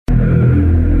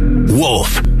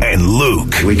and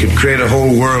Luke. We could create a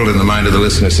whole world in the mind of the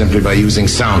listener simply by using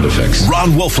sound effects.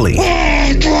 Ron Wolfley.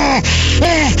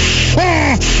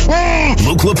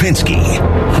 Luke Lipinski.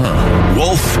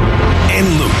 Wolf and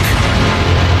Luke.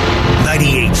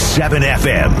 98.7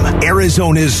 FM,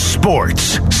 Arizona's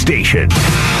sports station.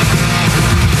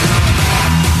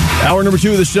 Hour number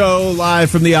 2 of the show, live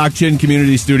from the Auction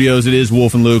Community Studios. It is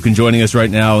Wolf and Luke, and joining us right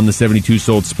now on the 72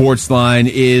 Sold Sports Line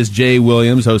is Jay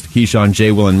Williams, host of Keyshawn,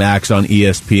 J. Will, and Max on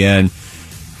ESPN.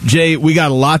 Jay, we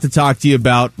got a lot to talk to you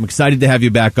about. I'm excited to have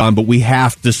you back on, but we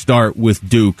have to start with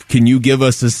Duke. Can you give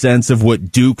us a sense of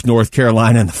what Duke, North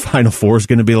Carolina, and the Final Four is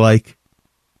going to be like?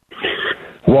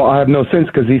 Well, I have no sense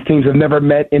because these teams have never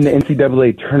met in the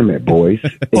NCAA tournament, boys.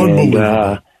 And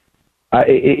I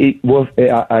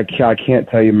can't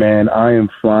tell you, man. I am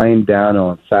flying down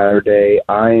on Saturday.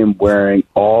 I am wearing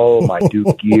all my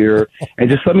Duke gear. And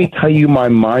just let me tell you my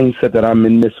mindset that I'm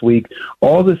in this week.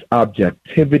 All this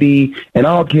objectivity, and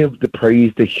I'll give the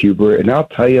praise to Hubert, and I'll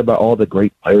tell you about all the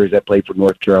great players that played for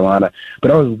North Carolina.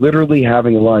 But I was literally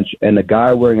having lunch, and a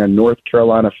guy wearing a North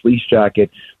Carolina fleece jacket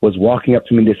was walking up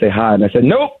to me to say hi. And I said,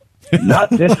 nope. Not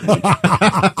this week.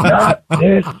 Not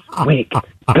this week.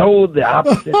 Go the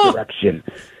opposite direction.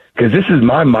 Because this is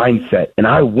my mindset, and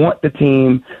I want the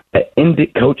team that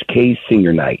ended Coach K's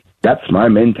senior night. That's my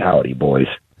mentality, boys.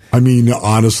 I mean,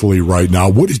 honestly, right now,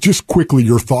 what is just quickly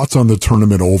your thoughts on the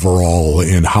tournament overall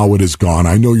and how it has gone?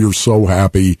 I know you're so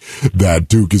happy that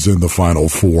Duke is in the Final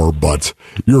Four, but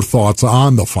your thoughts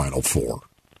on the Final Four?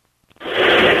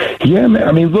 Yeah, man.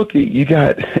 I mean, look, you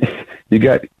got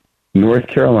North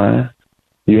Carolina,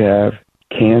 you have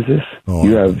Kansas,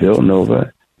 you have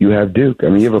Villanova, you have Duke. I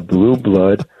mean, you have a blue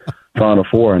blood Final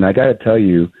Four. And I got to tell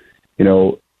you,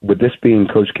 with this being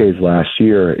Coach K's last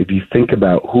year, if you think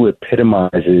about who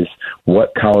epitomizes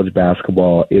what college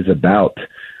basketball is about,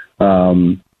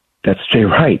 that's Jay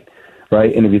Wright,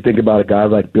 right? And if you think about a guy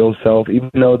like Bill Self,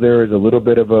 even though there is a little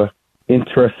bit of a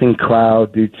interesting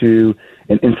cloud due to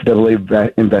an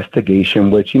NCAA investigation,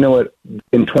 which, you know what,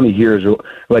 in 20 years,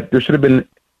 like there should have been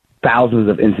thousands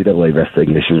of NCAA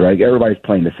investigations, right? Everybody's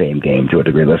playing the same game to a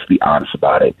degree. Let's be honest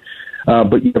about it.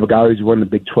 But you have a guy who's won the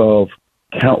Big 12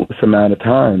 countless amount of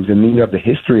times, and then you have the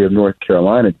history of North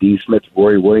Carolina, Dean Smith,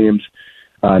 Roy Williams,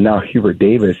 now Hubert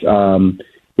Davis.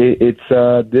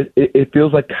 It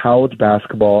feels like college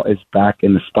basketball is back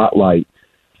in the spotlight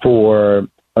for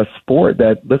a sport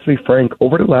that, let's be frank,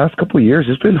 over the last couple of years,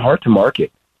 it's been hard to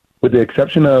market. With the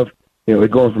exception of,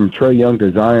 going from Trae Young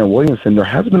to Zion Williamson, there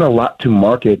hasn't been a lot to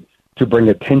market to bring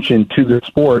attention to the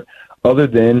sport other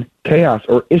than chaos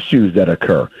or issues that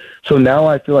occur. So now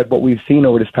I feel like what we've seen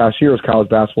over this past year is college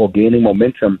basketball gaining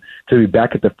momentum to be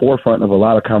back at the forefront of a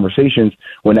lot of conversations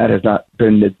when that has not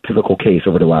been the typical case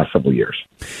over the last several years.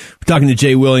 We're talking to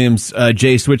Jay Williams.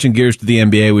 Jay, switching gears to the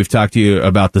NBA, we've talked to you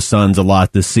about the Suns a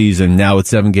lot this season. Now with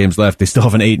 7 games left, they still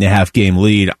have an 8.5 game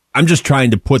lead. I'm just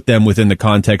trying to put them within the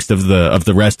context of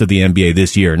the rest of the NBA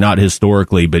this year, not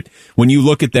historically, but when you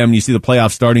look at them and you see the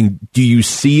playoffs starting, do you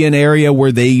see an area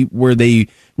where they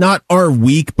not are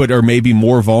weak, but are maybe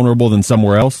more vulnerable than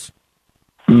somewhere else?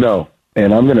 No,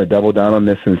 and I'm going to double down on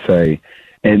this and say,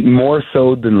 and more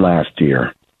so than last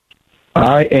year,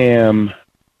 I am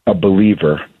a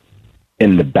believer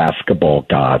in the basketball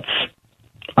gods.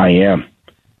 I am.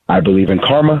 I believe in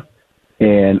karma,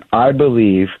 and I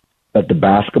believe that the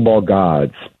basketball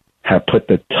gods have put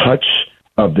the touch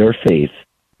of their faith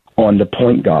on the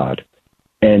point guard.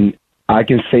 And I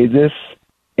can say this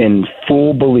in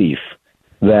full belief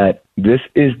that this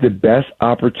is the best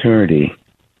opportunity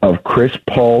of Chris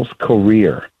Paul's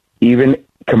career, even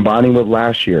combining with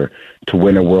last year, to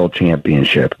win a world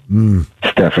championship.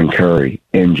 Stephen Curry,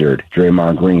 injured.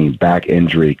 Draymond Green, back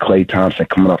injury. Klay Thompson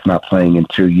coming off not playing in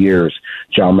 2 years.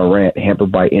 John Morant,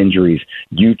 hampered by injuries.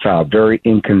 Utah, very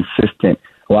inconsistent.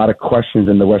 A lot of questions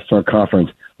in the Western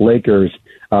Conference. Lakers,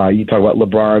 you talk about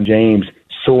LeBron James,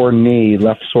 sore knee,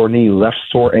 left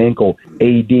sore ankle.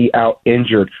 AD out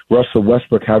injured. Russell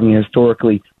Westbrook having a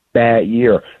historically bad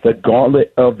year. The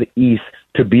gauntlet of the East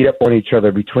to beat up on each other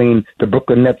between the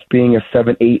Brooklyn Nets being a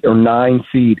 7, 8, or 9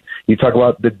 seed. You talk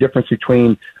about the difference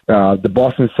between the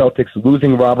Boston Celtics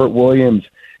losing Robert Williams.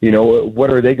 What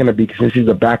are they going to be since he's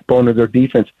the backbone of their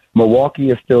defense? Milwaukee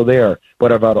is still there.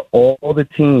 But about all the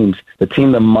teams,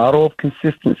 the model of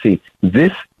consistency,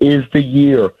 this is the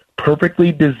year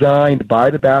perfectly designed by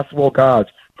the basketball gods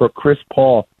for Chris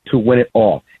Paul to win it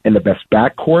all. And the best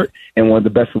backcourt and one of the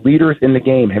best leaders in the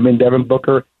game, him and Devin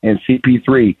Booker and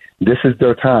CP3, this is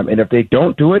their time. And if they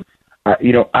don't do it,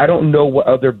 I don't know what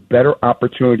other better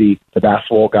opportunity the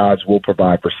basketball gods will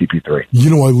provide for CP3.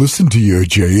 I listened to you,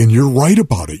 Jay, and you're right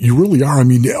about it. You really are. I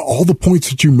mean, all the points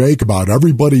that you make about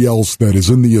everybody else that is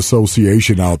in the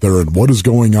association out there and what is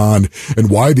going on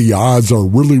and why the odds are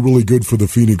really, really good for the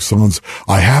Phoenix Suns.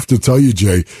 I have to tell you,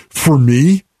 Jay, for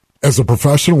me, as a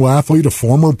professional athlete, a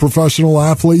former professional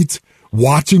athlete,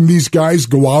 watching these guys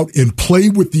go out and play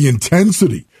with the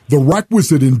intensity, the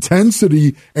requisite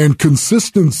intensity and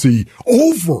consistency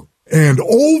over and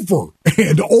over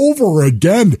and over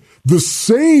again. The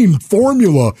same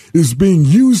formula is being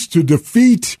used to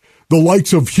defeat the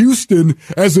likes of Houston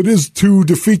as it is to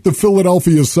defeat the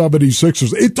Philadelphia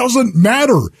 76ers. It doesn't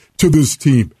matter to this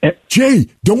team. Jay,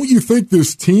 don't you think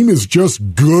this team is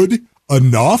just good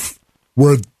enough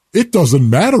where it doesn't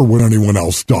matter what anyone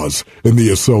else does in the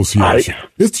association?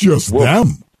 It's just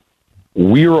them.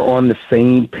 We are on the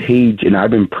same page, and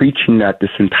I've been preaching that this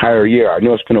entire year. I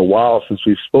know it's been a while since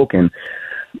we've spoken,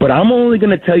 but I'm only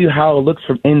going to tell you how it looks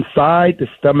from inside the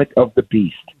stomach of the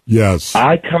beast. Yes.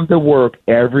 I come to work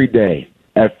every day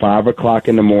at 5 o'clock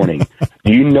in the morning.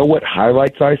 Do you know what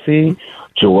highlights I see?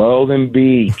 Joel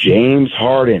Embiid, James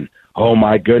Harden. Oh,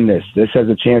 my goodness. This has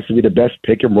a chance to be the best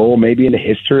pick and roll maybe in the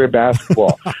history of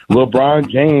basketball. LeBron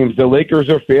James, the Lakers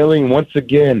are failing once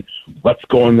again. What's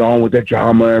going on with the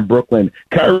drama in Brooklyn?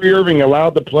 Kyrie Irving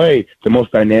allowed to play, the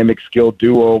most dynamic skilled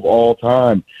duo of all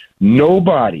time.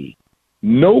 Nobody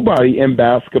in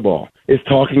basketball is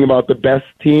talking about the best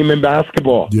team in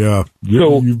basketball. Yeah.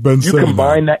 You've been saying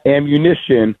combine that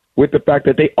ammunition with the fact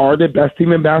that they are the best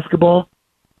team in basketball.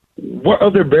 What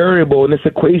other variable in this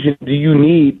equation do you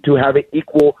need to have it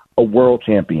equal a world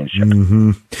championship?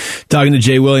 Mm-hmm. Talking to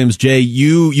Jay Williams. Jay,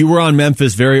 you were on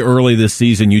Memphis very early this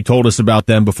season. You told us about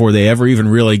them before they ever even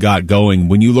really got going.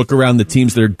 When you look around the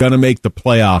teams that are going to make the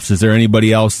playoffs, is there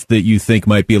anybody else that you think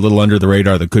might be a little under the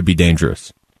radar that could be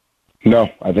dangerous? No,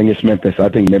 I think it's Memphis. I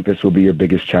think Memphis will be your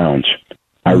biggest challenge.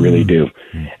 I really do.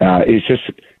 It's just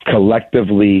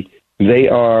collectively, they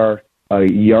are a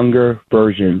younger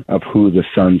version of who the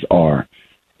Suns are.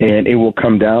 And it will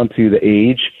come down to the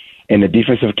age and the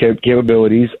defensive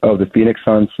capabilities of the Phoenix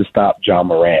Suns to stop Ja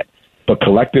Morant. But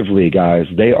collectively, guys,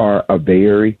 they are a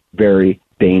very, very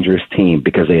dangerous team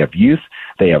because they have youth,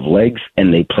 they have legs,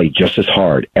 and they play just as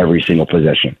hard every single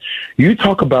possession. You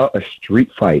talk about a street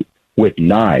fight with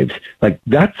knives. Like,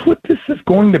 that's what this is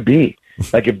going to be.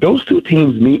 Like, if those two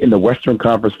teams meet in the Western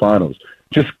Conference Finals,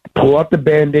 just pull out the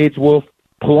Band-Aids, Wolf,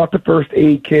 pull out the first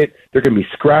aid kit. There are going to be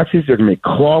scratches. There are going to be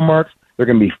claw marks. There are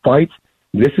going to be fights.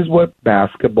 This is what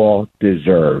basketball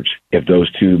deserves if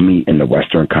those two meet in the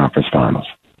Western Conference Finals.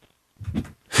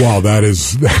 Wow, that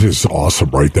is awesome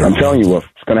right there. I'm telling you, Wolf,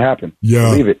 it's going to happen. Yeah.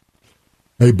 Believe it.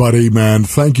 Hey, buddy, man,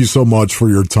 thank you so much for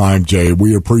your time, Jay.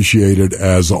 We appreciate it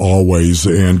as always,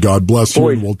 and God bless you.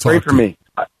 Boys, and we'll talk pray for me.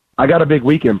 I got a big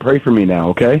weekend. Pray for me now,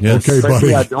 okay? Yes. Okay, pray buddy. For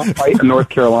me I don't fight a North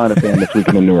Carolina fan this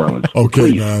weekend in New Orleans. Okay,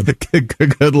 Please. man.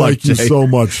 Good luck, Thank you so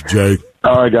much, Jay.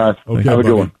 All right, guys. Okay, have a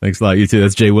good one. Thanks a lot. You too.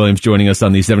 That's Jay Williams joining us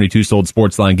on the 72 Sold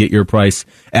Sports Line. Get your price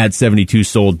at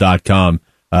 72sold.com.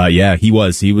 Yeah, he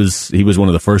was one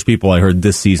of the first people I heard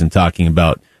this season talking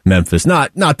about Memphis.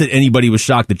 Not that anybody was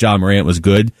shocked that Ja Morant was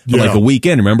good, but like a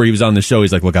weekend, remember he was on the show,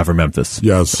 he's like, look out for Memphis.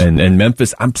 Yes. And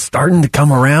Memphis, I'm starting to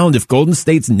come around. If Golden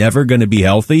State's never going to be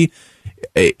healthy,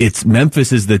 it's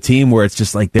Memphis is the team where it's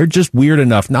just like, they're just weird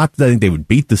enough. Not that I think they would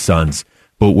beat the Suns,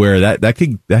 but where that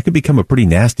could become a pretty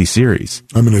nasty series.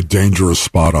 I'm in a dangerous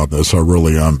spot on this. I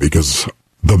really am, because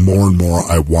the more and more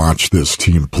I watch this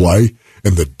team play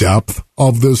and the depth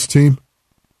of this team,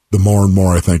 the more and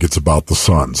more I think it's about the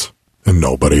Suns and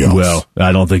nobody else. Well,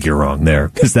 I don't think you're wrong there,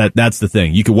 because that's the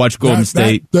thing. You can watch Golden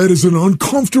State. That is an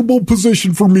uncomfortable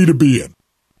position for me to be in.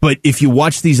 But if you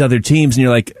watch these other teams and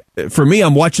you're like, for me,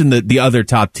 I'm watching the other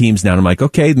top teams now, and I'm like,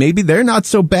 okay, maybe they're not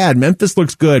so bad. Memphis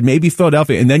looks good. Maybe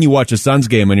Philadelphia. And then you watch a Suns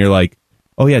game and you're like,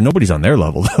 oh yeah, nobody's on their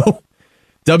level though.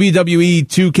 WWE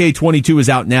 2K22 is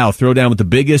out now. Throw down with the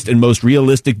biggest and most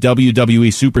realistic WWE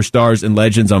superstars and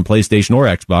legends on PlayStation or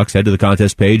Xbox. Head to the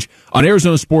contest page on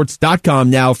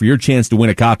ArizonaSports.com now for your chance to win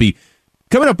a copy.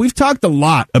 Coming up, we've talked a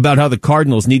lot about how the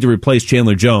Cardinals need to replace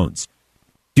Chandler Jones.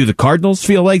 Do the Cardinals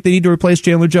feel like they need to replace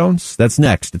Chandler Jones? That's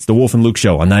next. It's the Wolf and Luke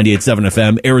Show on 98.7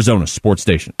 FM, Arizona Sports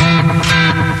Station.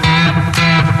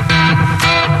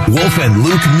 Wolf and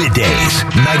Luke middays,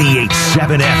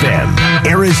 98.7 FM,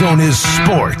 Arizona's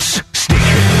sports station.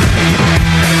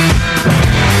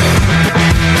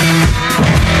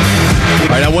 All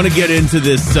right, I want to get into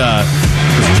this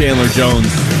Chandler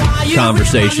Jones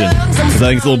conversation, because I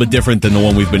think it's a little bit different than the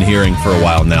one we've been hearing for a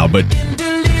while now. But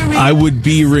I would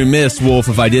be remiss, Wolf,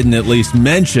 if I didn't at least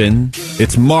mention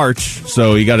it's March,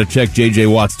 so you got to check J.J.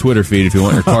 Watt's Twitter feed if you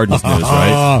want your Cardinals news,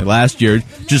 right? Last year,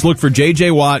 just look for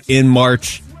J.J. Watt in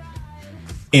March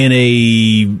in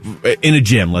a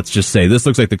gym, let's just say. This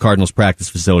looks like the Cardinals practice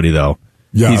facility, though.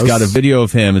 Yes. He's got a video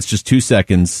of him. It's just 2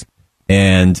 seconds,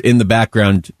 and in the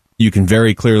background, you can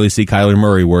very clearly see Kyler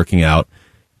Murray working out.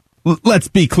 Let's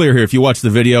be clear here. If you watch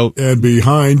the video. And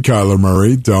behind Kyler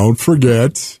Murray, don't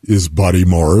forget, is Buddy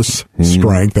Morris,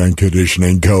 strength and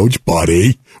conditioning coach.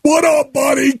 Buddy. What up,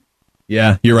 buddy?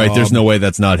 Yeah, you're right. There's no way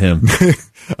that's not him.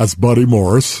 That's Buddy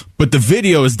Morris. But the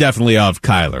video is definitely of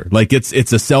Kyler. Like, it's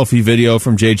a selfie video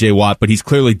from J.J. Watt, but he's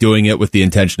clearly doing it with the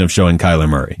intention of showing Kyler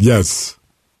Murray. Yes.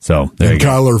 So, there and you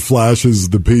go. Kyler flashes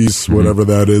the peace, whatever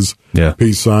that is. Yeah.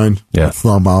 Peace sign. Yeah.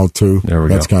 Thumb out, too. There we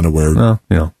go. That's kind of weird. Well,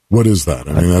 you know. What is that?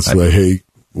 I mean, that's the hey.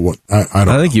 What I don't.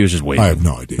 I think know. he was just waving. I have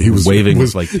no idea. He was waving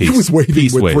with like peace. He was waving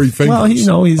peace with wave. 3 fingers.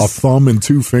 Well, he's a thumb and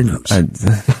 2 fingers. I don't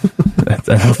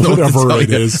know Whatever it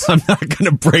it is. is. I'm not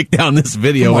going to break down this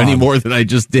video any more than I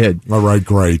just did. All right,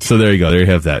 great. So there you go. There you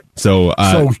have that. So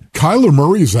Kyler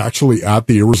Murray is actually at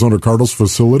the Arizona Cardinals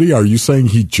facility. Are you saying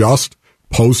he just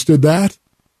posted that?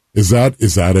 Is that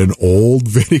an old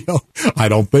video? I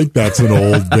don't think that's an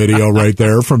old video right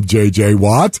there from J.J.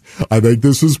 Watt. I think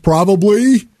this is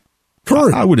probably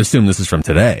current. I would assume this is from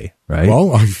today, right?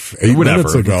 Well, 8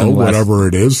 minutes ago, whatever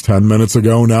it is, 10 minutes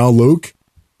ago now, Luke,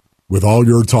 with all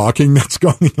your talking that's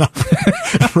going on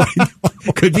right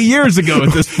now. Could be years ago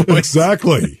at this point.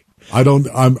 Exactly.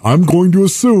 I'm going to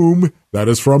assume that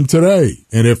is from today.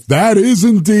 And if that is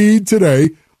indeed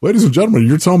today, ladies and gentlemen,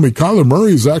 you're telling me Kyler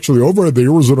Murray is actually over at the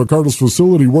Arizona Cardinals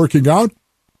facility working out?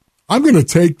 I'm going to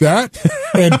take that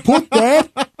and put that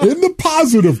in the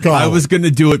positive column. I was going to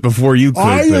do it before you could.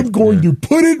 I am going to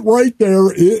put it right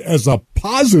there as a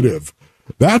positive.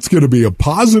 That's going to be a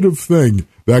positive thing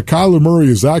that Kyler Murray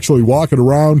is actually walking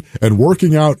around and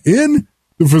working out in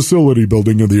the facility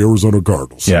building of the Arizona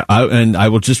Cardinals. Yeah, I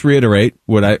will just reiterate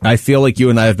what I feel like you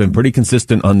and I have been pretty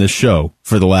consistent on this show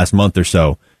for the last month or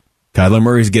so. Kyler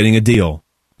Murray's getting a deal,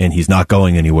 and he's not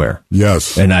going anywhere.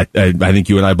 Yes. And I think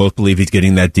you and I both believe he's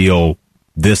getting that deal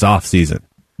this offseason.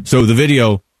 So the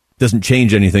video doesn't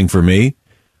change anything for me.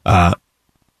 I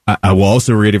will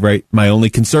also reiterate, my only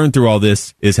concern through all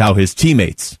this is how his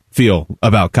teammates feel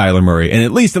about Kyler Murray. And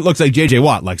at least it looks like J.J.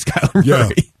 Watt likes Kyler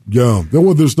Murray. Yeah.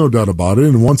 Well, there's no doubt about it.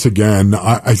 And once again,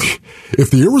 if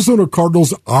the Arizona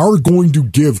Cardinals are going to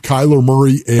give Kyler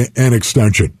Murray an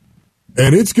extension,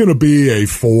 and it's going to be a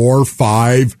 4,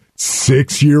 5,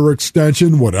 6 year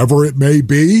extension, whatever it may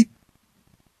be,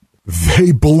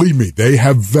 believe me, they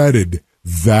have vetted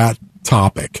that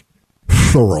topic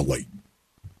thoroughly.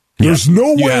 There's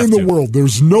no way in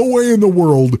the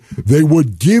world they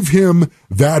would give him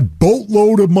that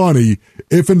boatload of money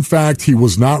if, in fact, he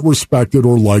was not respected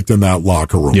or liked in that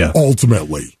locker room,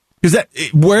 ultimately. Because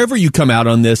wherever you come out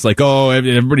on this, like, oh,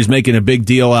 everybody's making a big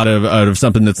deal out of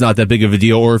something that's not that big of a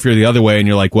deal, or if you're the other way and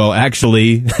you're like, well,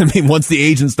 actually, I mean, once the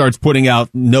agent starts putting out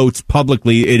notes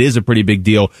publicly, it is a pretty big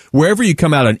deal. Wherever you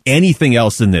come out on anything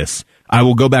else in this, I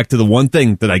will go back to the one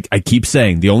thing that I keep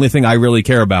saying. The only thing I really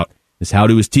care about is how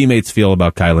do his teammates feel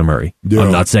about Kyler Murray. Yeah.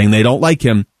 I'm not saying they don't like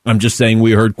him. I'm just saying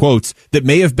we heard quotes that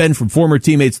may have been from former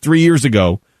teammates 3 years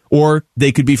ago, or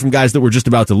they could be from guys that were just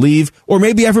about to leave, or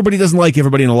maybe everybody doesn't like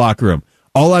everybody in the locker room.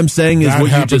 All I'm saying is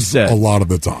what you just said. A lot of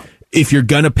the time. If you're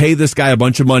going to pay this guy a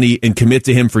bunch of money and commit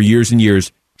to him for years and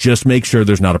years, just make sure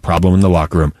there's not a problem in the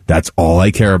locker room. That's all I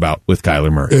care about with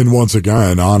Kyler Murray. And once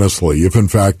again, honestly, if in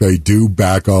fact they do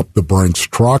back up the Brinks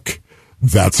truck,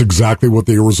 that's exactly what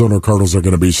the Arizona Cardinals are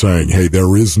going to be saying. Hey,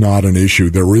 there is not an issue.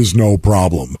 There is no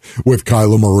problem with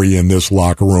Kyler Murray in this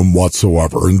locker room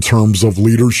whatsoever. In terms of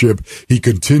leadership, he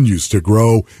continues to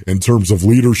grow. In terms of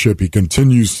leadership, he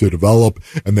continues to develop,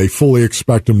 and they fully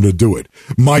expect him to do it.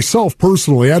 Myself,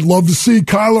 personally, I'd love to see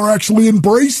Kyler actually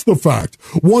embrace the fact.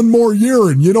 One more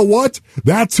year, and you know what?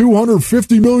 That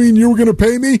 $250 million you were going to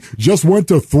pay me just went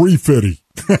to $350.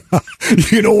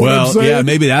 You know what I'm saying? Yeah,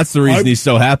 maybe that's the reason he's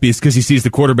so happy is because he sees the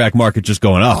quarterback market just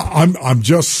going up. I'm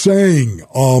just saying,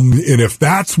 and if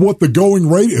that's what the going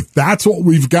rate, if that's what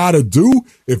we've got to do,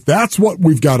 if that's what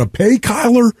we've got to pay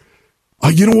Kyler,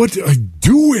 you know what?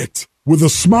 Do it with a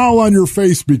smile on your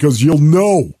face because you'll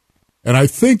know. And I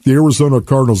think the Arizona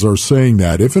Cardinals are saying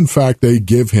that if in fact they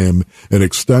give him an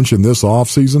extension this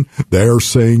offseason, they are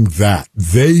saying that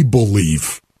they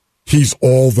believe he's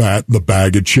all that in the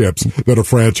bag of chips that a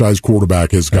franchise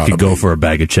quarterback has got to be. I could go for a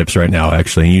bag of chips right now,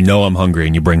 actually. You know I'm hungry,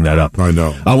 and you bring that up. I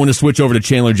know. I want to switch over to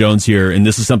Chandler Jones here, and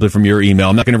this is something from your email.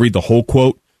 I'm not going to read the whole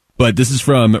quote, but this is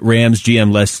from Rams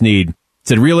GM Les Snead.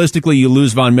 Said, realistically, you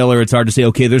lose Von Miller. It's hard to say,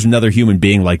 okay, there's another human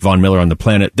being like Von Miller on the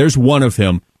planet. There's one of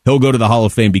him. He'll go to the Hall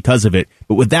of Fame because of it.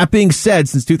 But with that being said,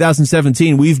 since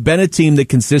 2017, we've been a team that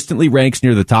consistently ranks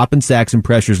near the top in sacks and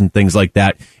pressures and things like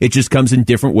that. It just comes in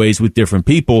different ways with different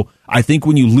people. I think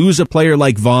when you lose a player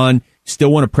like Von,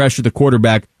 still want to pressure the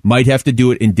quarterback, might have to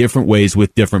do it in different ways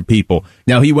with different people.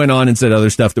 Now, he went on and said other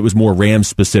stuff that was more Rams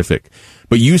specific.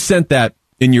 But you sent that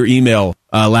in your email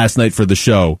last night for the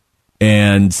show,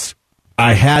 and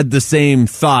I had the same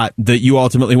thought that you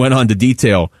ultimately went on to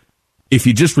detail. If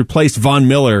you just replaced Von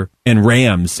Miller and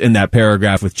Rams in that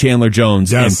paragraph with Chandler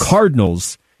Jones and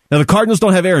Cardinals. Now, the Cardinals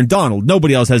don't have Aaron Donald.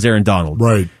 Nobody else has Aaron Donald.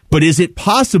 Right. But is it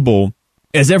possible,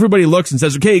 as everybody looks and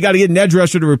says, okay, you got to get an edge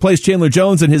rusher to replace Chandler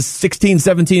Jones and his 16,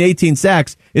 17, 18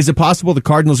 sacks, is it possible the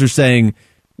Cardinals are saying,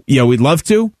 yeah, we'd love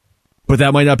to, but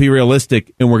that might not be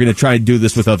realistic, and we're going to try and do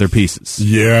this with other pieces?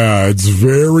 Yeah, it's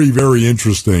very, very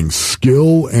interesting.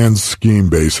 Skill and scheme,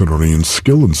 basically, and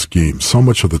skill and scheme. So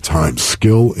much of the time,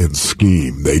 skill and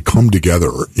scheme, they come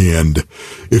together, and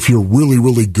if you're really,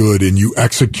 really good and you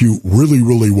execute really,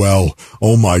 really well,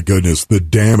 oh my goodness, the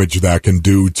damage that can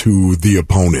do to the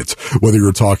opponent, whether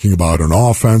you're talking about an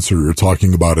offense or you're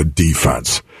talking about a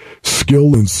defense.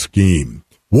 Skill and scheme.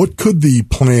 What could the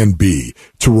plan be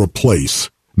to replace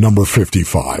number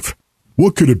 55?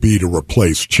 What could it be to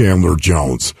replace Chandler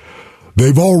Jones?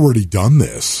 They've already done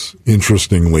this,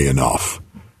 interestingly enough.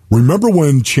 Remember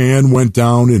when Chan went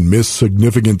down and missed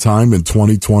significant time in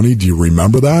 2020? Do you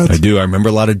remember that? I do. I remember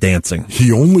a lot of dancing.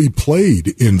 He only played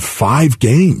in 5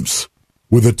 games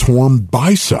with a torn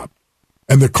bicep,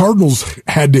 and the Cardinals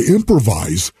had to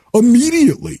improvise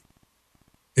immediately.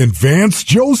 And Vance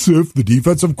Joseph, the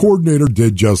defensive coordinator,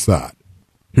 did just that.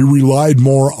 He relied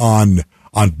more on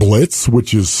blitz,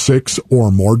 which is 6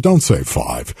 or more. Don't say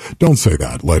 5. Don't say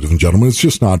that, ladies and gentlemen. It's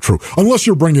just not true. Unless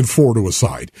you're bringing 4 to a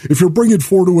side. If you're bringing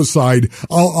 4 to a side,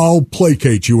 I'll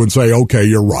placate you and say, okay,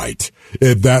 you're right.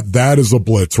 That is a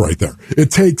blitz right there.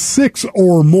 It takes 6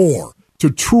 or more to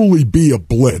truly be a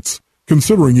blitz,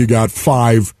 considering you got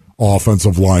 5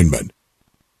 offensive linemen.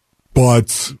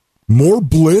 But more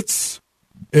blitz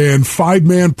and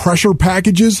 5-man pressure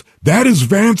packages, that is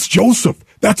Vance Joseph.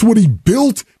 That's what he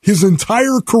built his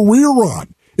entire career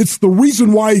on. It's the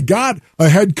reason why he got a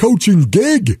head coaching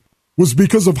gig, was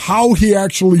because of how he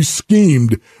actually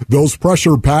schemed those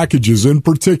pressure packages in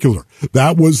particular.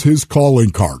 That was his calling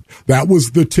card. That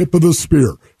was the tip of the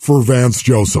spear for Vance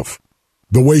Joseph.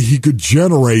 The way he could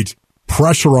generate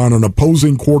pressure on an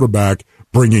opposing quarterback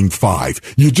bringing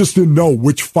 5. You just didn't know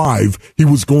which 5 he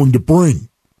was going to bring.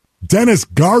 Dennis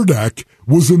Gardeck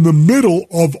was in the middle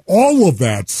of all of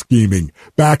that scheming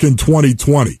back in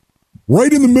 2020.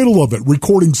 Right in the middle of it,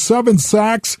 recording 7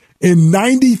 sacks and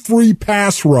 93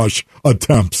 pass rush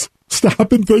attempts.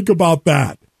 Stop and think about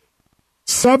that.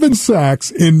 7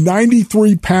 sacks and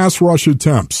 93 pass rush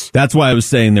attempts. That's why I was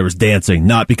saying there was dancing,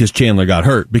 not because Chandler got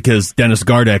hurt, because Dennis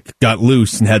Gardeck got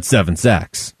loose and had 7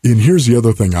 sacks. And here's the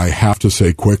other thing I have to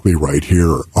say quickly right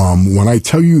here. When I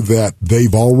tell you that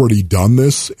they've already done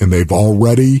this and they've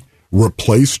already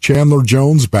replaced Chandler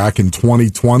Jones back in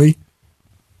 2020,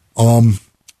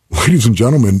 ladies and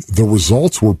gentlemen, the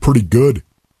results were pretty good.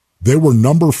 They were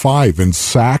number 5 in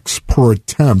sacks per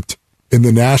attempt in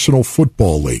the National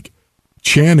Football League.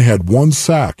 Chan had 1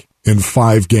 sack in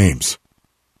 5 games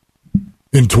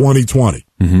in 2020.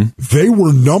 Mm-hmm. They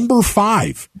were number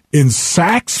 5 in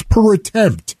sacks per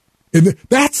attempt. And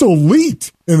that's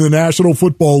elite in the National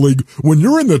Football League. When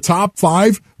you're in the top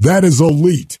 5, that is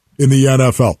elite in the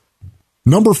NFL.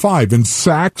 Number 5 in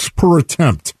sacks per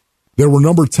attempt. They were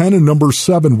number 10 and number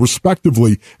 7,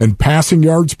 respectively, in passing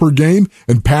yards per game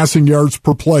and passing yards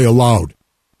per play allowed.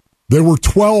 They were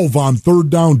 12 on third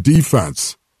down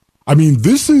defense. I mean,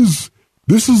 this is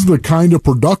the kind of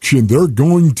production they're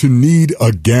going to need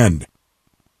again.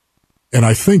 And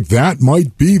I think that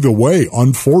might be the way,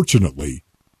 unfortunately,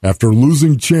 after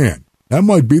losing Chan. That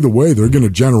might be the way they're going to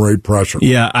generate pressure.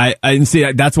 Yeah, I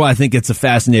see. That's why I think it's a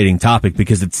fascinating topic,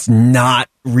 because it's not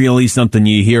really something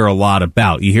you hear a lot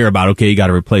about. You hear about, okay, you got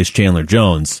to replace Chandler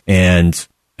Jones. And,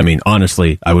 I mean,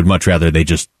 honestly, I would much rather they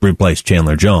just replace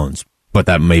Chandler Jones. But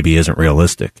that maybe isn't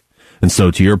realistic. And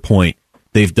so, to your point,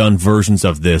 they've done versions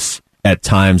of this at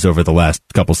times over the last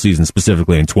couple seasons,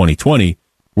 specifically in 2020,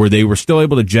 where they were still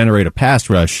able to generate a pass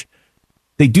rush.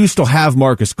 They do still have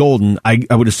Marcus Golden. I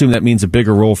would assume that means a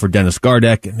bigger role for Dennis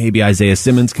Gardeck, and maybe Isaiah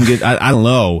Simmons can get. I don't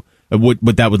know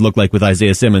what that would look like with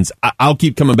Isaiah Simmons. I'll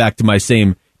keep coming back to my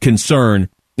same concern,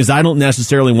 is I don't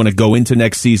necessarily want to go into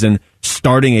next season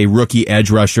starting a rookie edge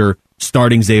rusher,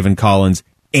 starting Zaven Collins,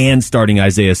 and starting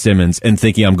Isaiah Simmons and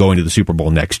thinking I'm going to the Super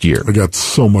Bowl next year. I got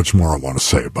so much more I want to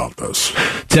say about this.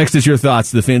 Text us your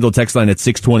thoughts. The FanDuel text line at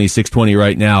 620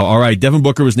 right now. All right, Devin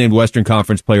Booker was named Western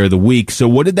Conference Player of the Week. So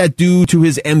what did that do to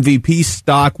his MVP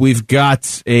stock? We've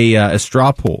got a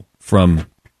straw poll from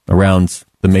around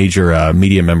the major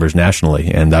media members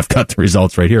nationally, and I've got the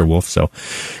results right here, Wolf. So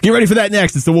get ready for that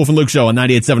next. It's the Wolf and Luke Show on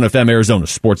 98.7 FM, Arizona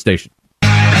Sports Station.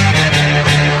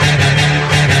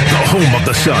 Home of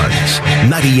the Suns,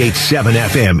 98.7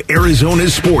 FM,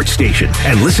 Arizona's sports station.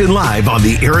 And listen live on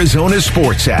the Arizona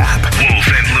Sports app. Wolf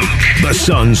and Luke. The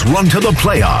Suns run to the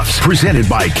playoffs, presented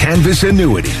by Canvas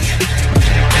Annuity.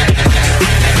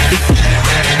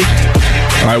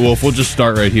 All right, Wolf, we'll just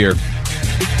start right here.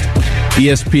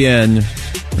 ESPN,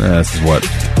 this is what,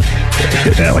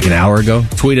 like an hour ago,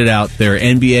 tweeted out their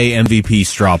NBA MVP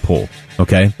straw poll,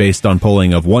 okay, based on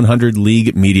polling of 100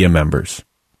 league media members.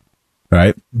 All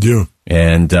right? Yeah.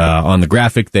 And on the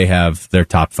graphic, they have their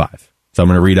top 5. So I'm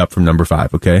going to read up from number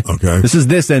 5, okay? Okay. This is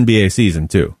this NBA season,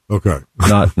 too. Okay.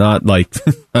 Not like,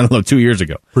 I don't know, 2 years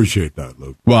ago. Appreciate that,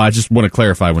 Luke. Well, I just want to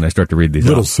clarify when I start to read these.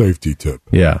 Little safety tip.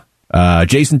 Yeah.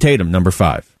 Jason Tatum, number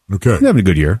 5. Okay. He's having a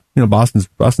good year. You know, Boston's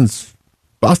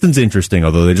interesting,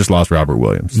 although they just lost Robert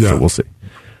Williams. Yeah. So we'll see.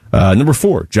 Number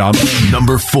 4, Ja.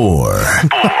 Number 4.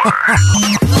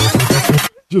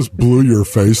 Just blew your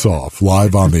face off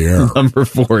live on the air. Number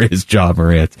 4 is Ja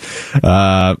Morant.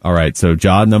 All right, so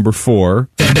Ja, number 4.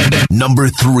 Number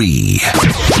 3.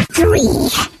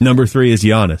 Number 3 is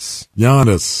Giannis.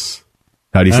 Giannis.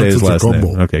 How do you say his last Antetokounmpo.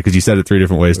 name? Okay, because you said it 3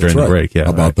 different ways during the break. Yeah,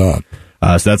 How about that?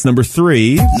 So that's number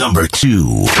 3. Number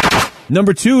 2.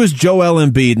 Number 2 is Joel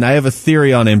Embiid, and I have a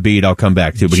theory on Embiid I'll come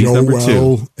back to, but he's number 2.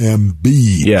 Joel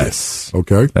Embiid. Yes.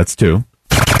 Okay. That's 2.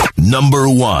 Number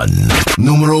 1.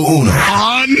 Numero uno.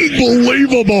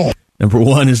 Unbelievable. Number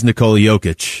 1 is Nikola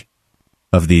Jokic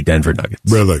of the Denver Nuggets.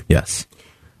 Really? Yes.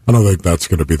 I don't think that's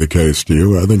going to be the case, do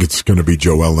you? I think it's going to be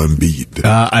Joel Embiid.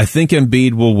 I think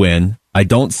Embiid will win. I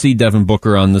don't see Devin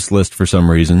Booker on this list for some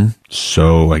reason,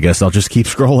 so I guess I'll just keep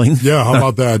scrolling. Yeah, how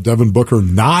about that? Devin Booker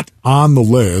not on the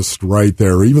list right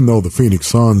there, even though the Phoenix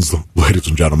Suns, ladies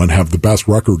and gentlemen, have the best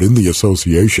record in the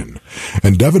association.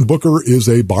 And Devin Booker is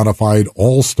a bona fide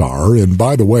all-star, and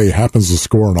by the way, happens to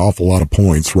score an awful lot of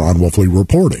points, Ron Wolfley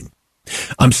reporting.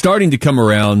 I'm starting to come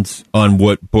around on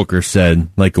what Booker said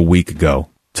like a week ago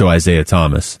to Isaiah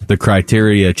Thomas. The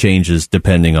criteria changes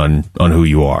depending on who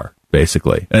you are.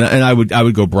 Basically, and I would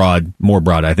go more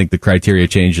broad. I think the criteria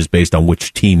changes based on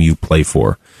which team you play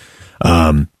for.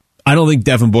 I don't think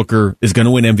Devin Booker is going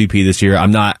to win MVP this year.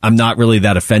 I'm not really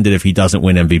that offended if he doesn't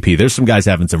win MVP. There's some guys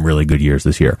having some really good years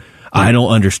this year. I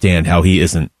don't understand how he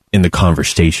isn't in the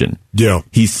conversation. Yeah,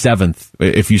 he's 7th.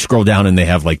 If you scroll down and they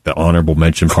have like the honorable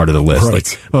mention part of the list, right.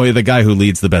 Like, oh, the guy who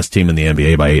leads the best team in the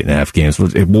NBA by 8.5 games,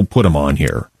 we'll put him on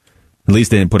here. At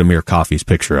least they didn't put Amir Coffey's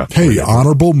picture up. Hey,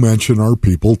 honorable mention our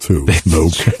people too,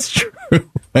 Luke. That's true.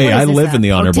 Hey, I live in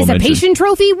the honorable participation mention.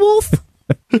 trophy, Wolf?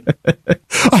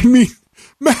 I mean,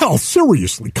 Mal,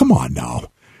 seriously, come on now.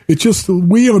 It's just,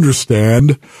 we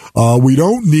understand, we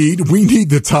need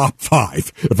the top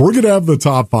 5. If we're going to have the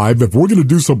top 5, if we're going to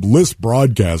do some list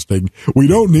broadcasting, we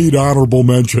don't need honorable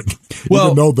mention,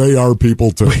 even though they are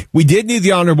people too. We did need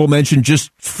the honorable mention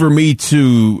just for me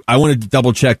I wanted to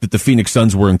double check that the Phoenix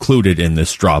Suns were included in this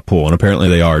straw poll, and apparently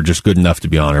they are just good enough to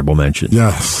be honorable mention.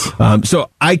 Yes. So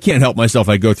I can't help myself.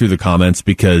 I go through the comments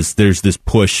because there's this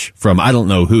push from, I don't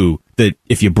know who, that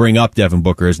if you bring up Devin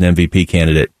Booker as an MVP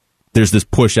candidate, there's this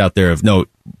push out there of, no,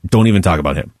 don't even talk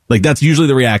about him. Like, that's usually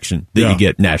the reaction that you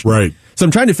get nationally. Right. So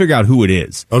I'm trying to figure out who it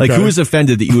is. Okay. Like, who is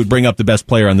offended that you would bring up the best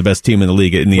player on the best team in the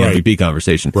league in the MVP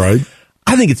conversation? Right.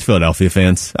 I think it's Philadelphia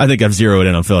fans. I think I've zeroed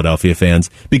in on Philadelphia fans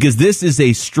because this is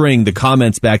a string, the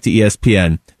comments back to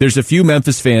ESPN. There's a few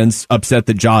Memphis fans upset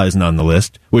that Ja isn't on the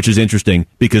list, which is interesting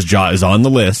because Ja is on the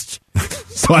list.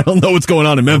 So I don't know what's going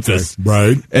on in Memphis. Okay.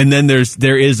 Right. And then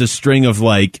there is a string of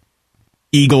like,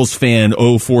 Eagles fan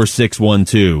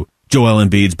 04612. Joel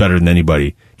Embiid's better than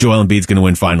anybody. Joel Embiid's going to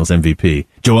win Finals MVP.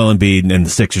 Joel Embiid and the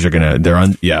Sixers are going to. They're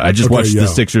on. Yeah, I just watched the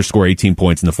Sixers score 18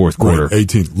 points in the fourth quarter. Right,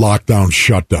 18 lockdown,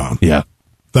 shutdown. Yeah.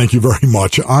 Thank you very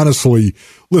much. Honestly,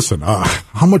 listen.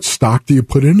 How much stock do you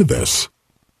put into this?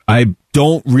 I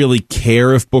don't really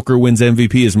care if Booker wins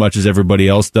MVP as much as everybody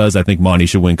else does. I think Monty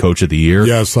should win Coach of the Year.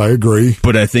 Yes, I agree.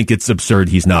 But I think it's absurd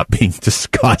he's not being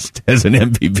discussed as an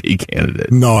MVP candidate.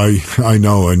 No, I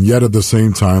know. And yet at the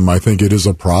same time, I think it is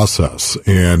a process.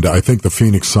 And I think the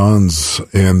Phoenix Suns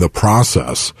and the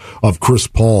process of Chris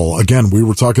Paul, again, we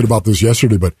were talking about this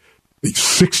yesterday, but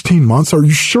 16 months? Are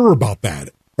you sure about that?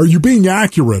 Are you being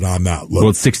accurate on that? Luke? Well,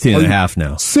 it's 16 and a half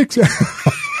now.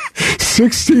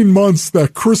 16 months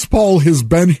that Chris Paul has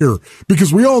been here,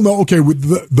 because we all know, okay,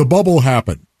 the bubble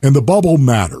happened and the bubble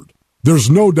mattered. There's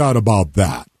no doubt about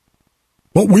that.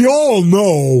 But we all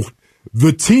know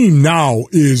the team now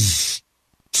is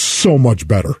so much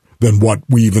better than what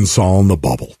we even saw in the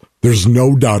bubble. There's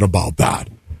no doubt about that.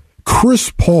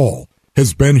 Chris Paul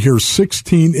has been here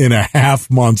 16 and a half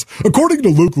months, according to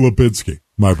Luke Lipinski,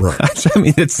 my brother. I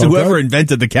mean, it's whoever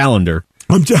invented the calendar.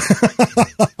 I'm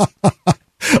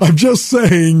just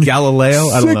saying. Galileo?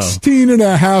 I don't know. 16 and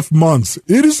a half months.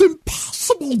 It is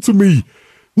impossible to me.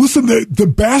 Listen, the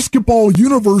basketball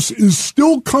universe is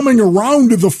still coming around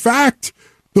to the fact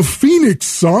the Phoenix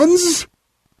Suns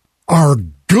are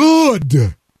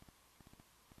good.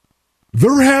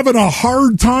 They're having a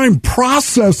hard time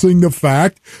processing the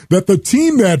fact that the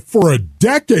team that for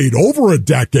over a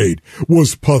decade,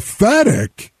 was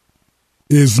pathetic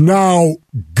is now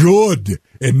good.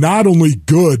 And not only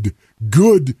good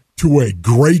to a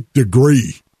great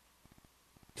degree.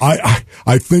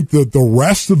 I think that the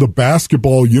rest of the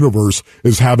basketball universe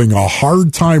is having a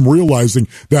hard time realizing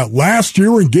that last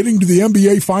year and getting to the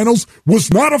NBA Finals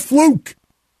was not a fluke.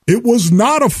 It was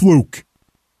not a fluke.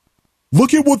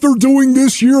 Look at what they're doing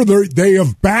this year. They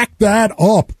have backed that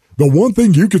up. The one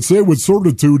thing you could say with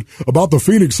certitude about the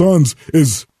Phoenix Suns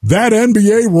is that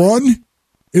NBA run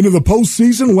into the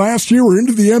postseason last year or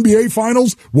into the NBA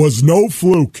Finals was no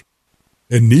fluke.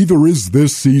 And neither is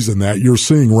this season that you're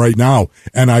seeing right now.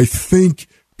 And I think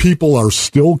people are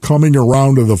still coming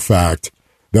around to the fact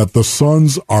that the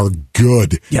Suns are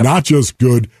good. Yep. Not just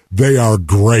good, they are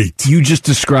great. You just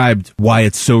described why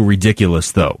it's so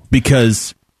ridiculous, though,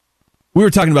 because we were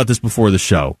talking about this before the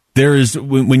show. There is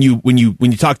when you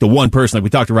talk to one person, like we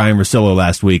talked to Ryan Russillo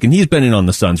last week, and he's been in on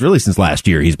the Suns really since last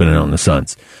year. He's been in on the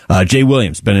Suns. Jay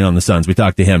Williams been in on the Suns. We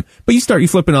talked to him, but you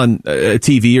flipping on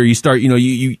TV, or you start,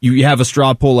 you have a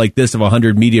straw poll like this of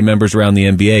 100 media members around the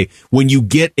NBA. When you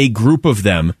get a group of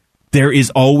them, there is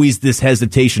always this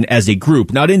hesitation as a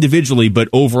group, not individually, but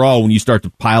overall. When you start to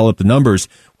pile up the numbers,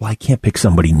 well, I can't pick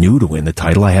somebody new to win the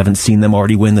title. I haven't seen them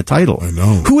already win the title. I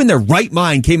know. Who in their right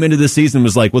mind came into this season and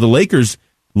was like, well, the Lakers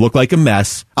look like a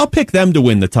mess. I'll pick them to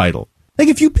win the title. Like,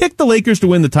 if you pick the Lakers to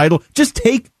win the title, just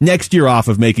take next year off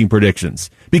of making predictions,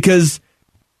 because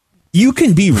you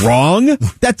can be wrong.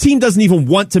 That team doesn't even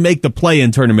want to make the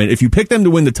play-in tournament. If you pick them to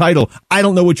win the title, I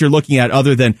don't know what you're looking at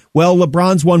other than, well,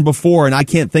 LeBron's won before and I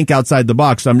can't think outside the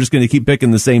box, so I'm just going to keep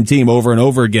picking the same team over and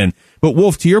over again. But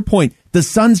Wolf, to your point, the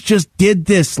Suns just did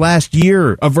this last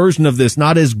year, a version of this,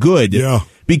 not as good. Yeah.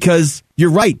 Because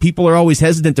you're right, people are always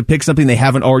hesitant to pick something they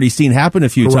haven't already seen happen a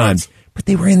few times. But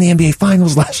they were in the NBA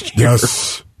Finals last year.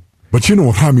 Yes. But you know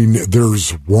what I mean?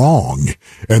 There's wrong,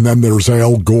 and then there's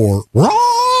Al Gore.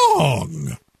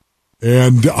 Wrong!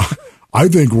 And I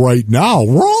think right now,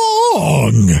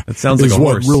 wrong. That sounds like is a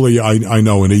horse. What really, I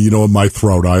know, and in my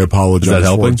throat, I apologize. Is that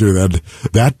helping? For it, too.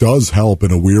 That does help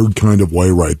in a weird kind of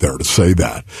way right there to say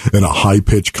that. In a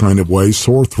high-pitched kind of way,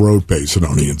 sore throat,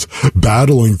 Basinonians,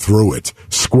 battling through it,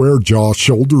 square jaw,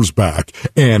 shoulders back,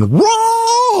 and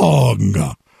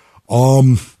wrong!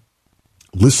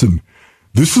 Listen,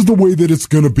 this is the way that it's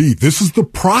going to be. This is the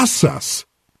process.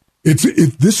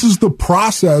 This is the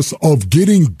process of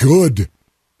getting good,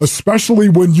 especially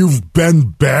when you've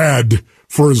been bad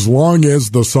for as long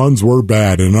as the Suns were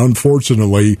bad. And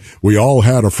unfortunately, we all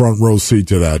had a front row seat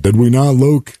to that. Did we not,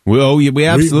 Luke? Well, we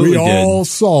absolutely did. We all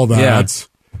saw that.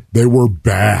 Yeah. They were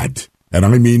bad. And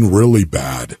I mean really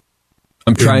bad.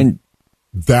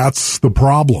 That's the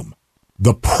problem.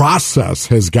 The process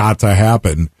has got to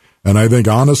happen. And I think,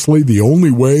 honestly, the only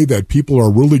way that people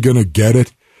are really going to get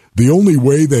it, the only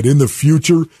way that in the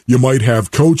future you might have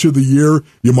Coach of the Year,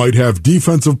 you might have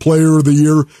Defensive Player of the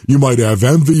Year, you might have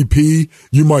MVP,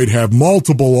 you might have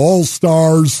multiple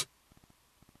All-Stars.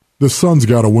 The Suns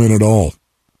got to win it all.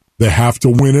 They have to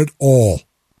win it all.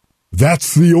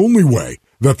 That's the only way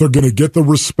that they're going to get the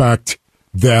respect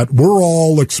that we're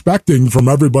all expecting from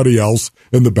everybody else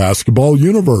in the basketball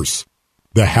universe.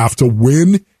 They have to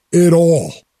win it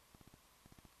all.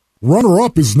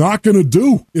 Runner-up is not going to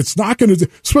do. It's not going to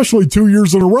do, especially 2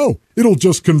 years in a row. It'll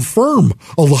just confirm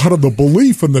a lot of the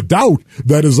belief and the doubt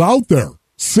that is out there.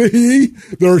 See,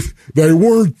 they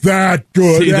weren't that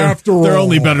good after all. They're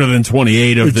only better than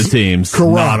 28 of the teams.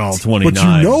 Correct. Not all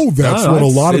 29. But that's what a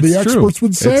lot of the experts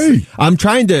would say. I'm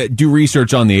trying to do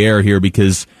research on the air here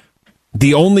because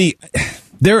there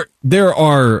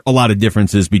are a lot of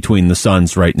differences between the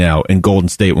Suns right now and Golden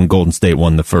State when Golden State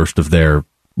won the first of their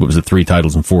 3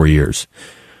 titles in 4 years.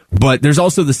 But there's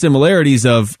also the similarities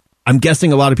of, I'm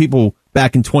guessing a lot of people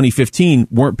back in 2015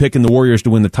 weren't picking the Warriors to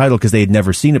win the title because they had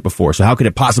never seen it before. So how could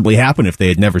it possibly happen if they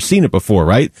had never seen it before,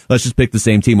 right? Let's just pick the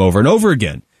same team over and over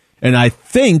again. And I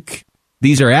think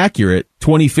these are accurate.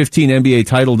 2015 NBA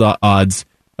title odds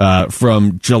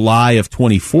from July of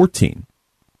 2014.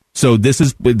 So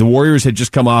the Warriors had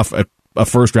just come off a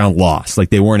first-round loss. Like,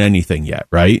 they weren't anything yet,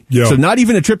 right? Yeah. So not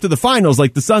even a trip to the finals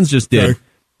like the Suns just did. Okay.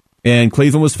 And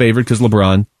Cleveland was favored because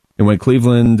LeBron. And when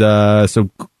Cleveland, so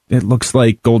it looks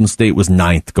like Golden State was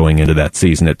 9th going into that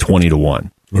season at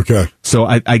 20-1. Okay. So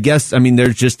I guess, I mean, there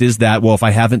just is that, well, if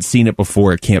I haven't seen it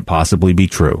before, it can't possibly be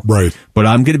true. Right. But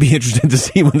I'm going to be interested to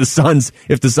see when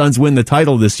if the Suns win the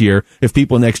title this year, if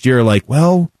people next year are like,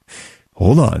 well,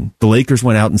 hold on, the Lakers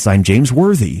went out and signed James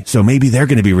Worthy, so maybe they're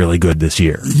going to be really good this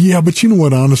year. Yeah, but you know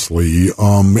what, honestly,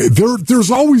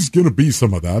 there's always going to be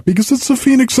some of that because it's the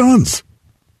Phoenix Suns.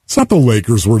 It's not the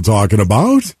Lakers we're talking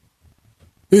about.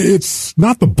 It's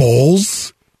not the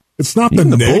Bulls. It's not the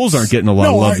Knicks. Bulls aren't getting a lot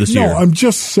of love this year. No, I'm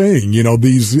just saying,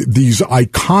 these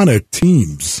iconic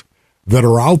teams that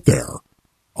are out there.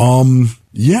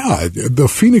 Yeah, the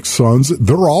Phoenix Suns,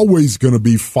 they're always going to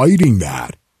be fighting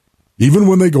that. Even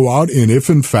when they go out and if,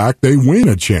 in fact, they win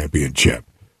a championship.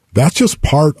 That's just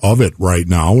part of it right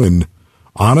now. And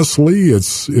honestly,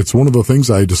 it's one of the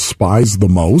things I despise the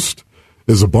most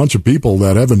is a bunch of people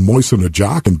that haven't moistened a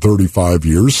jock in 35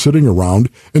 years sitting around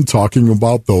and talking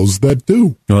about those that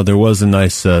do. Well, there was a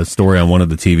nice story on one of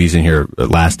the TVs in here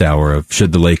last hour of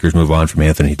should the Lakers move on from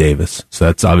Anthony Davis. So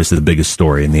that's obviously the biggest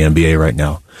story in the NBA right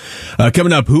now.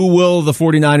 Coming up, who will the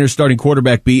 49ers starting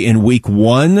quarterback be in week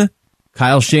 1?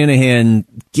 Kyle Shanahan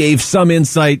gave some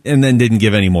insight and then didn't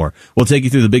give any more. We'll take you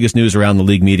through the biggest news around the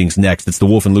league meetings next. It's the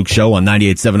Wolf and Luke Show on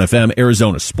 98.7 FM,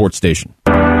 Arizona Sports Station.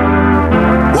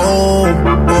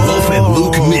 Wolf and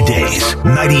Luke middays,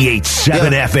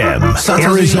 98.7 FM,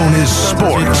 Arizona's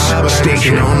sports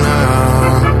station.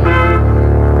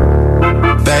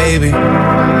 Baby,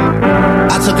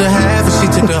 I took a half and she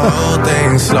took the whole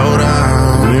thing. Slow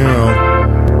down. Yeah.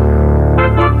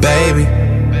 Baby,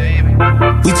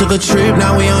 we took a trip,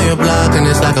 now we on your block and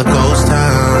it's like a ghost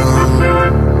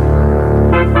town.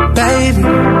 Baby.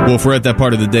 Well, if we're at that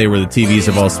part of the day where the TVs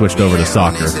have all switched over to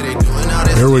soccer.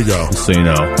 There we go. So you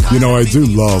know. I do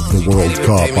love the World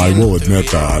Cup. I will admit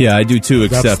that. Yeah, I do too,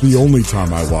 except... That's the only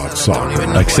time I watch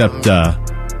soccer. Except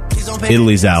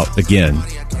Italy's out again.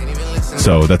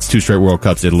 So that's 2 straight World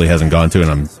Cups Italy hasn't gone to,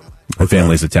 and my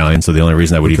family's Italian, so the only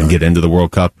reason I would even get into the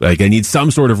World Cup, I need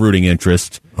some sort of rooting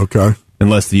interest. Okay.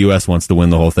 Unless the U.S. wants to win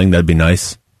the whole thing, that'd be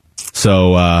nice.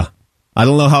 So, I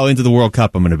don't know how into the World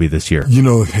Cup I'm going to be this year.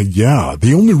 Yeah.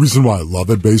 The only reason why I love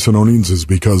it, Basinonians, is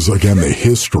because, again, the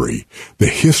history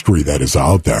that is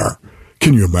out there.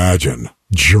 Can you imagine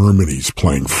Germany's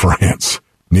playing France?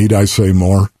 Need I say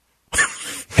more?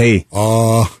 Hey.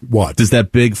 What? Does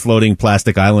that big floating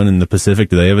plastic island in the Pacific,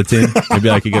 do they have a team? Maybe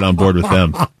I could get on board with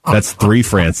them. That's 3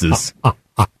 Frances.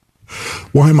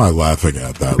 Why am I laughing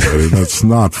at that, lady? That's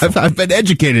not funny. I've been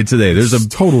educated today.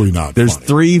 Totally not There's funny.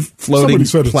 3 floating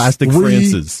plastic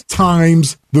Frances. 3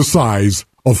 times the size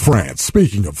of France.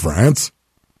 Speaking of France,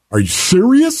 are you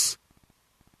serious?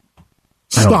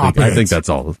 Stop it. I think that's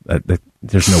all.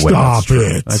 There's no way that's true.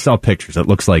 Stop it. I saw pictures. It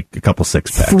looks like a couple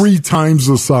 6-packs. 3 times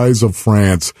the size of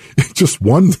France. Just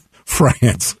one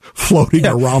France floating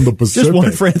around the Pacific. Just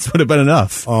one France would have been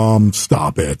enough.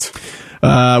 Stop it.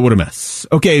 What a mess.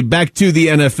 Okay, back to the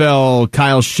NFL.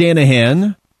 Kyle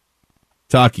Shanahan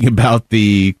talking about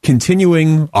the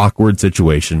continuing awkward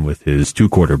situation with his 2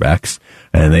 quarterbacks.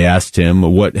 And they asked him,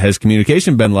 what has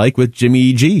communication been like with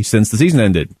Jimmy G since the season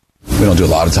ended? We don't do a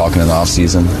lot of talking in the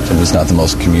offseason. Jimmy's not the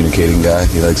most communicating guy.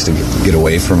 He likes to get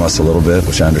away from us a little bit,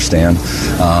 which I understand.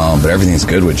 But everything's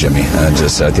good with Jimmy. I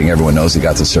think everyone knows he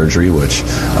got the surgery, which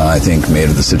I think made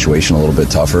the situation a little bit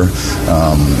tougher.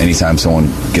 Anytime someone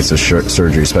gets a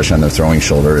surgery, especially on their throwing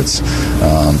shoulder,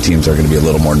 teams are going to be a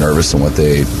little more nervous on what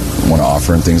they want to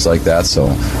offer and things like that. So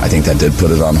I think that did put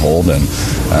it on hold, and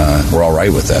we're all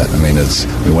right with that. I mean,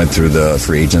 we went through the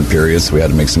free agent period, so we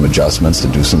had to make some adjustments to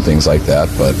do some things like that,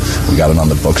 but we got it on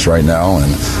the books right now,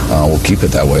 and we'll keep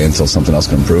it that way until something else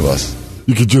can improve us.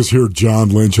 You could just hear John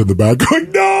Lynch in the back going,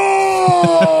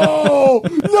 no!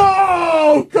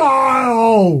 No,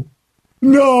 Kyle!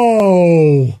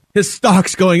 No! His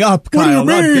stock's going up, Kyle,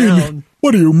 not down.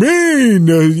 What do you mean?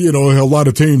 A lot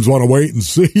of teams want to wait and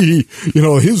see.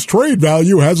 His trade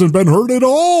value hasn't been hurt at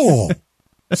all,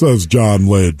 says John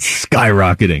Lynch.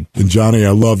 Skyrocketing. And Johnny,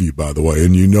 I love you, by the way,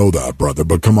 and you know that, brother,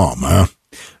 but come on, man.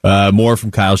 More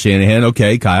from Kyle Shanahan.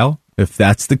 Okay, Kyle, if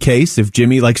that's the case, if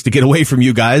Jimmy likes to get away from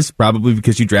you guys, probably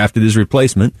because you drafted his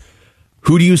replacement,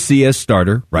 Who do you see as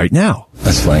starter right now?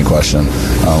 That's a funny question.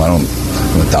 I haven't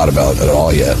thought about it at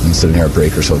all yet. I'm sitting here at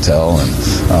Breakers Hotel and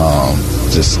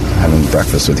just having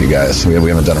breakfast with you guys. We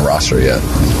haven't done a roster yet.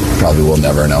 Probably will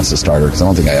never announce a starter because I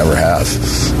don't think I ever have,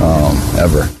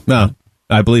 ever. No,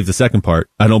 I believe the second part.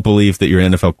 I don't believe that you're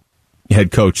an NFL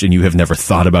head coach and you have never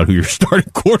thought about who your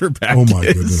starting quarterback is. Oh, my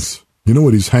goodness. You know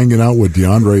what? He's hanging out with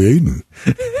DeAndre Ayton.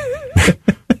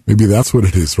 Maybe that's what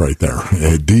it is right there.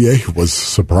 DA was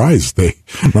surprised. They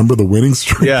remember the winning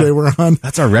streak they were on?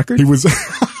 That's our record? He was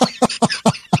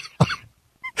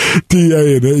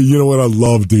DA, and you know what? I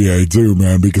love DA too,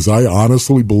 man, because I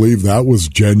honestly believe that was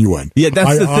genuine. Yeah,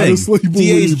 that's the thing.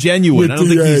 DA is genuine. I don't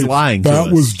think he's lying to us.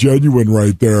 That was genuine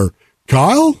right there.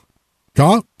 Kyle,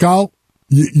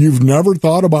 you've never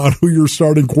thought about who your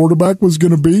starting quarterback was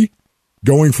going to be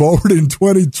going forward in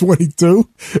 2022?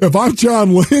 If I'm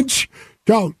John Lynch,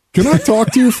 Kyle, can I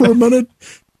talk to you for a minute?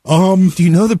 Do you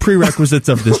know the prerequisites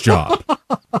of this job?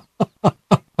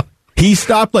 He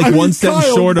stopped one sentence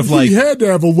Kyle, short of he had to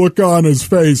have a look on his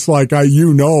face like,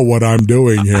 you know what I'm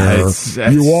doing here.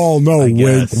 You all know,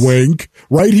 wink, wink.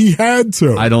 Right? He had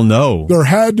to. I don't know. There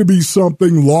had to be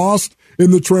something lost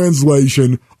in the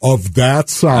translation of that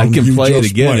sound. I can play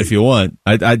it again played. If you want.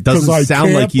 It doesn't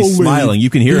sound like he's smiling. You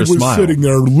can hear a smile. He was sitting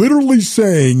there literally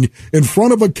saying in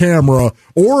front of a camera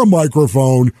or a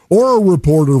microphone or a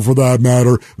reporter for that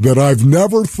matter that I've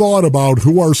never thought about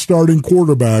who our starting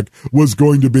quarterback was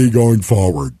going to be going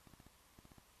forward.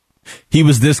 He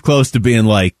was this close to being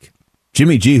like,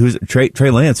 Jimmy G, who's Trey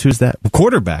Lance, who's that?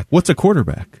 Quarterback. What's a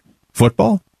quarterback?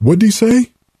 Football? What'd he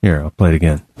say? Here, I'll play it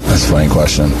again. That's a funny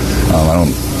question. I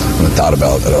haven't thought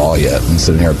about it at all yet. I'm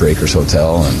sitting here at Breakers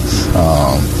Hotel and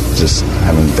just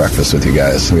having breakfast with you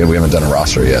guys. We haven't done a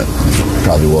roster yet.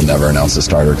 Probably will never announce a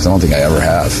starter because I don't think I ever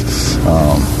have,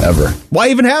 ever. Why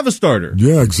even have a starter?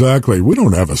 Yeah, exactly. We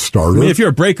don't have a starter. I mean, if you're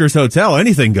at Breakers Hotel,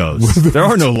 anything goes. There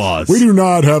are no laws. We do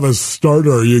not have a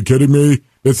starter. Are you kidding me?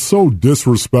 It's so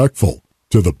disrespectful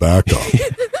to the backup.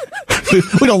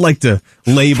 We don't like to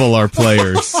label our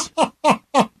players.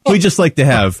 We just like to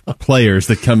have players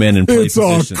that come in and play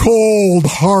positions. It's a cold,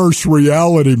 harsh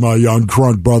reality, my young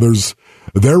crunk brothers.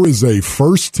 There is a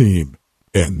first team,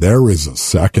 and there is a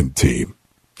second team.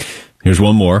 Here's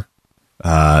one more.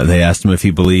 They asked him if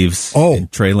he believes in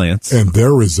Trey Lance. And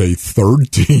there is a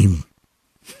third team,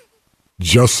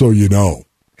 just so you know.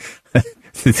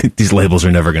 These labels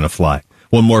are never going to fly.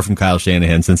 One more from Kyle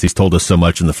Shanahan, since he's told us so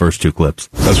much in the first two clips.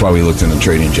 That's why we looked into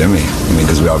trading Jimmy. I mean,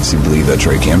 because we obviously believe that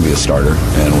Trey can be a starter,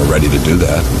 and we're ready to do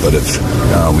that. But if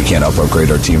we can't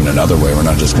upgrade our team in another way, we're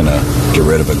not just going to get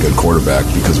rid of a good quarterback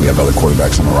because we have other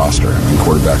quarterbacks on the roster. I mean,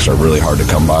 quarterbacks are really hard to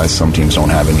come by. Some teams don't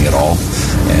have any at all.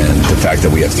 And the fact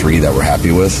that we have three that we're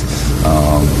happy with,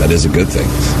 that is a good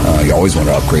thing. You always want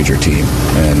to upgrade your team,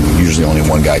 and usually only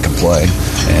one guy can play.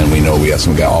 And we know we have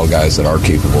all guys that are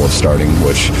capable of starting,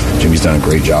 which Jimmy's done a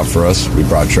great job for us. We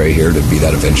brought Trey here to be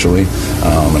that eventually,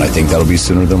 and I think that'll be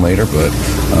sooner than later. But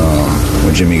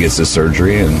when Jimmy gets his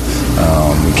surgery, and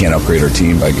we can't upgrade our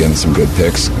team by getting some good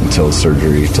picks until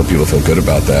surgery, until people feel good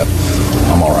about that,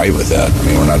 I'm all right with that. I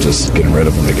mean, we're not just getting rid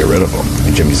of him to get rid of him. I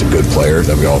mean, Jimmy's a good player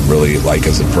that we all really like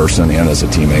as a person and as a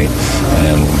teammate,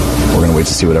 and we're going to wait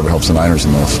to see whatever helps the Niners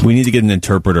the most. We need to get an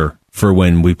interpreter for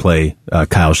when we play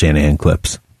Kyle Shanahan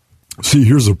clips. See,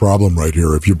 here's the problem right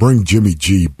here. If you bring Jimmy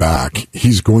G back,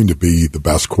 he's going to be the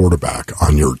best quarterback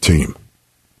on your team.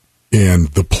 And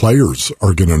the players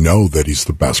are going to know that he's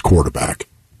the best quarterback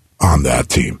on that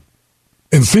team.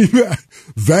 And see,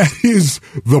 that is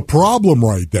the problem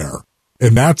right there.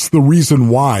 And that's the reason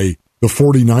why the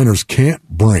 49ers can't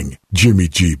bring Jimmy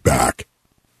G back.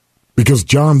 Because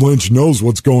John Lynch knows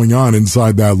what's going on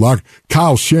inside that locker.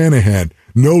 Kyle Shanahan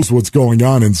knows what's going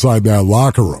on inside that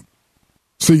locker room.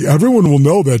 See, everyone will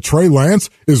know that Trey Lance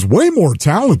is way more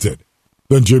talented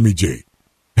than Jimmy G.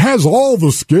 Has all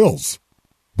the skills.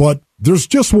 But there's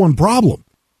just one problem.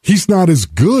 He's not as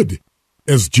good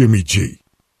as Jimmy G.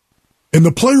 And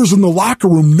the players in the locker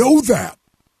room know that.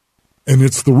 And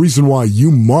it's the reason why you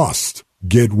must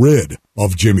get rid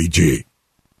of Jimmy G.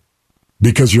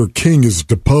 Because your king is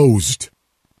deposed.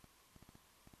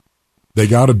 They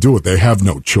got to do it. They have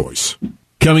no choice.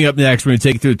 Coming up next, we're going to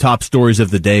take you through the top stories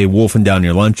of the day, wolfing down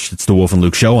your lunch. It's the Wolf and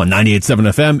Luke Show on 98.7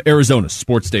 FM, Arizona's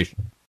sports station.